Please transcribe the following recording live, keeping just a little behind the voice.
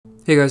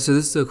Hey guys, so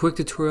this is a quick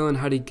tutorial on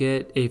how to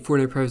get a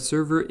Fortnite private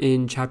server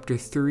in chapter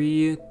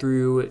 3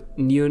 through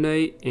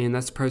Neonite, and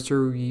that's the private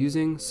server we're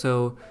using.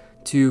 So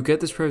to get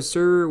this private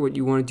server, what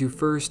you want to do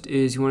first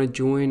is you want to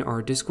join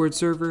our Discord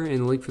server, and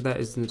the link for that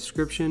is in the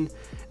description.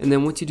 And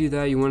then once you do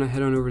that, you want to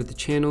head on over to the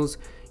channels.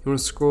 You want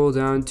to scroll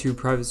down to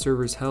private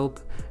servers help,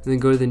 and then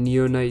go to the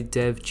Neonite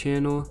dev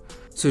channel.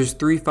 So there's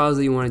 3 files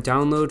that you want to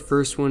download.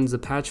 First one is the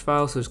patch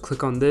file, so just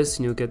click on this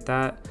and you'll get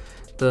that.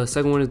 The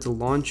second one is the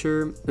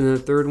launcher, and then the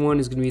third one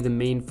is going to be the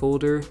main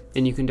folder,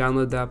 and you can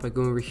download that by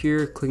going over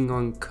here, clicking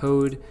on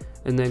code,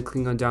 and then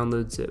clicking on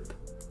download zip.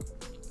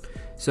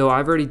 So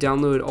I've already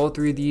downloaded all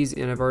 3 of these,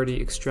 and I've already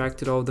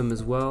extracted all of them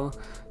as well.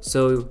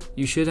 So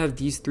you should have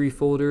these 3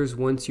 folders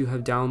once you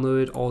have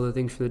downloaded all the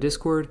things from the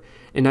Discord,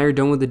 and now you're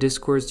done with the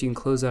Discord, so you can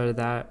close out of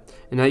that.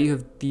 And now you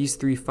have these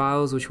 3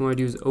 files. What you want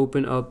to do is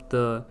open up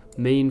the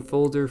main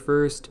folder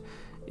first,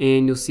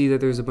 and you'll see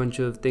that there's a bunch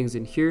of things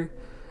in here.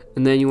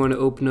 And then you want to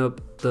open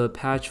up the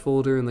patch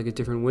folder in like a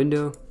different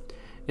window.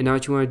 And now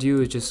what you want to do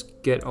is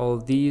just get all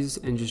of these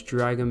and just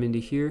drag them into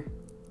here.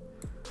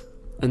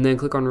 And then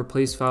click on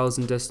replace files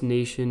and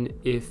destination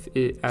if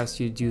it asks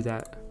you to do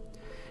that.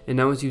 And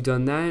now once you've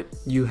done that,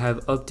 you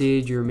have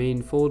updated your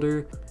main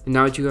folder. And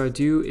now what you gotta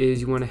do is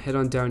you want to head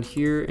on down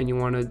here and you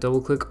want to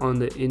double click on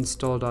the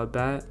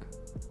install.bat.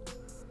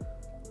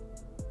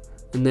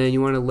 And then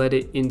you want to let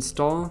it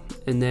install.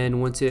 And then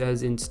once it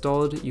has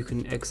installed, you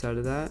can X out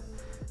of that.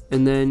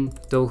 And then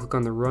double click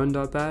on the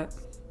run.bat,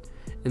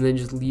 and then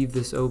just leave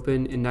this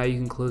open, and now you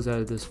can close out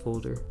of this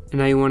folder. And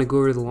now you want to go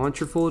over to the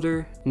launcher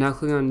folder, and now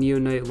click on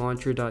neonite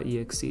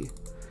launcher.exe.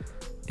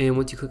 And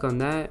once you click on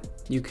that,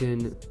 you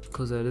can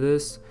close out of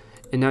this.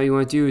 And now what you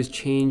want to do is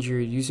change your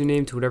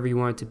username to whatever you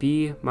want it to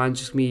be. Mine's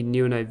just going to be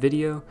neonite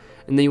video.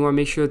 And then you want to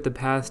make sure that the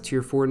path to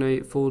your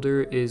Fortnite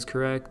folder is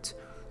correct.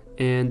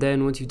 And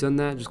then once you've done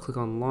that, just click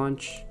on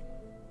launch.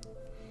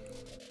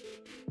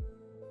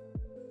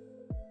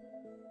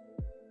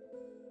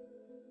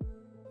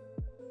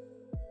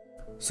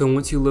 So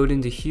once you load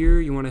into here,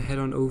 you want to head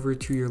on over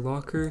to your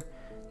locker.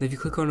 And if you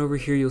click on over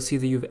here, you'll see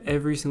that you have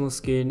every single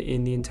skin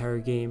in the entire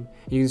game.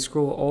 And you can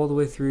scroll all the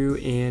way through,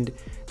 and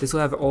this will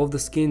have all of the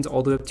skins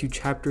all the way up to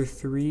chapter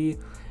 3.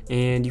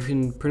 And you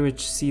can pretty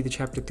much see the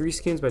chapter 3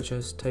 skins by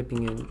just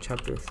typing in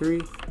chapter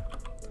 3.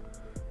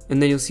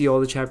 And then you'll see all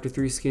the chapter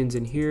 3 skins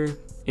in here.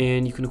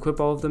 And you can equip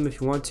all of them if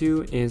you want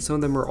to. And some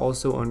of them are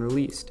also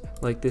unreleased,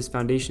 like this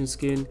foundation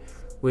skin,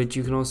 which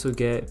you can also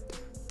get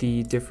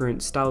the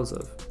different styles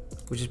of,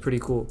 which is pretty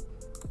cool.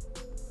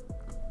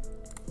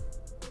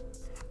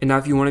 And now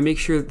if you want to make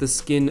sure that the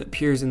skin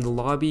appears in the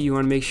lobby, you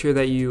want to make sure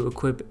that you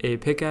equip a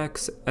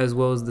pickaxe as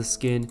well as the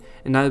skin,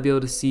 and now you'll be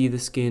able to see the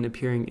skin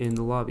appearing in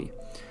the lobby.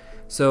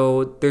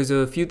 So there's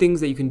a few things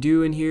that you can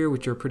do in here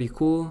which are pretty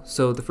cool.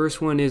 So the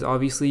first one is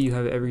obviously you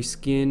have every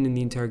skin in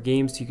the entire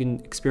game, so you can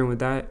experiment with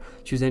that,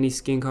 choose any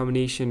skin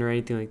combination or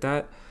anything like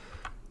that.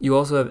 You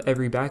also have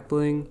every back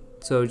bling,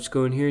 so just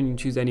go in here and you can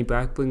choose any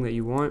back bling that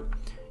you want.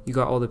 You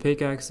got all the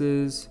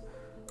pickaxes,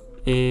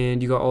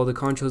 and you got all the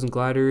contrails and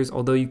gliders,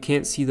 although you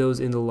can't see those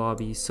in the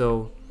lobby,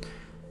 so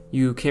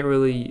you can't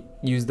really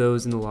use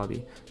those in the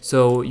lobby.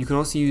 So you can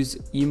also use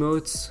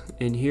emotes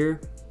in here.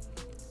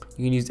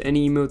 You can use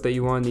any emote that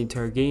you want in the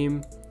entire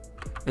game,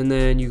 and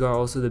then you got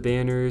also the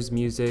banners,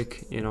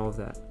 music, and all of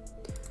that.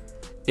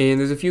 And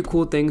there's a few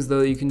cool things though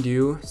that you can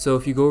do. So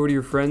if you go over to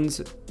your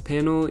friends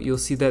panel, you'll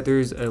see that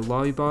there's a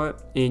lobby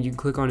bot, and you can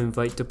click on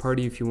invite to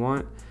party if you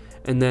want.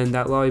 And then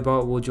that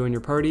lollybot will join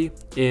your party.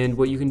 And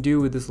what you can do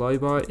with this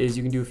lollybot is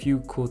you can do a few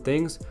cool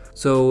things.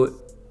 So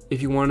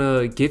if you want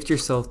to gift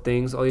yourself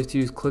things, all you have to do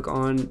is click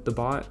on the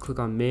bot, click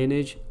on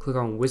manage, click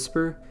on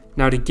whisper.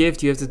 Now to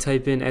gift, you have to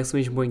type in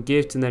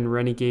 !gift and then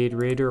Renegade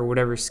Raider or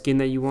whatever skin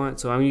that you want.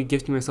 So I'm going to be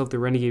gifting myself the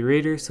Renegade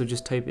Raider, so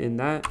just type in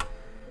that.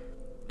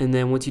 And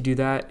then once you do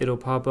that, it'll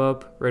pop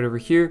up right over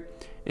here,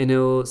 and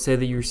it'll say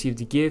that you received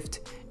a gift.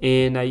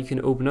 And now you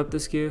can open up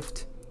this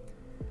gift,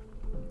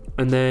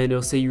 and then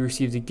it'll say you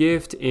received a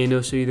gift, and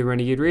it'll show you the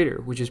Renegade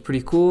Raider, which is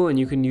pretty cool. And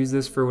you can use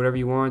this for whatever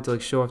you want to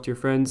like show off to your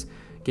friends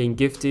getting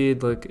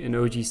gifted like an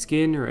OG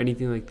skin or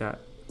anything like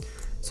that.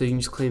 So you can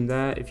just claim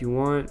that if you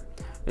want,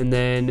 and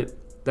then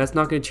that's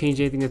not going to change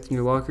anything that's in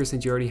your locker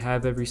since you already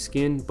have every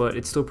skin, but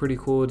it's still pretty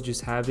cool to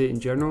just have it in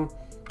general.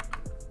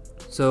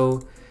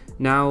 So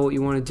now what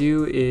you want to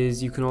do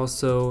is you can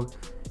also,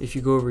 if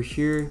you go over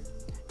here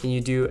and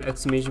you do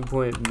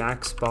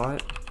 !max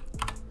bot,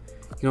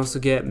 you can also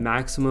get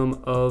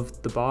maximum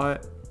of the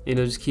bot, and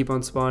it'll just keep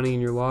on spawning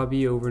in your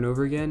lobby over and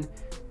over again,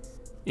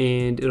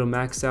 and it'll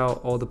max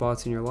out all the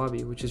bots in your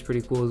lobby, which is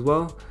pretty cool as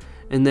well.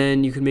 And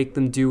then you can make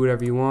them do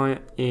whatever you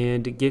want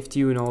and gift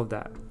you and all of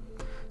that.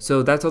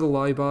 So that's all the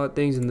lollybot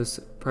things in this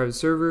private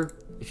server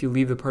if you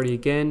leave the party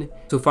again.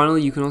 So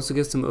finally, you can also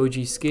get some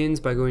OG skins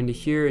by going to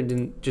here and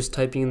then just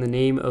typing in the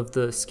name of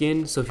the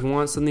skin. So if you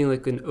want something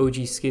like an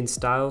OG skin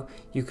style,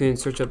 you can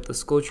search up the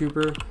Skull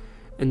Trooper,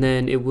 and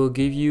then it will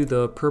give you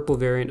the purple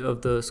variant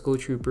of the Skull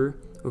Trooper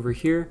over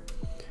here,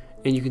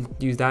 and you can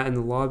use that in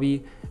the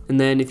lobby. And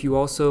then if you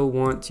also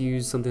want to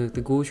use something like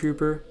the Ghoul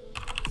Trooper,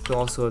 you'll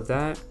also have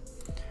that.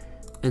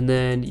 And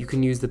then you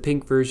can use the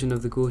pink version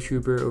of the Ghoul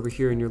Trooper over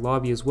here in your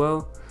lobby as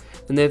well.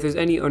 And then if there's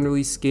any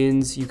unreleased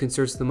skins, you can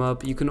search them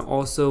up. You can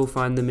also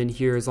find them in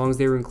here as long as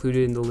they were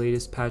included in the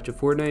latest patch of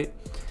Fortnite.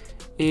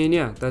 And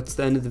yeah, that's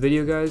the end of the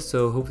video, guys.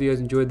 So hopefully you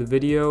guys enjoyed the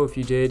video. If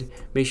you did,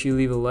 make sure you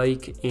leave a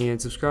like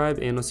and subscribe,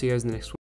 and I'll see you guys in the next one.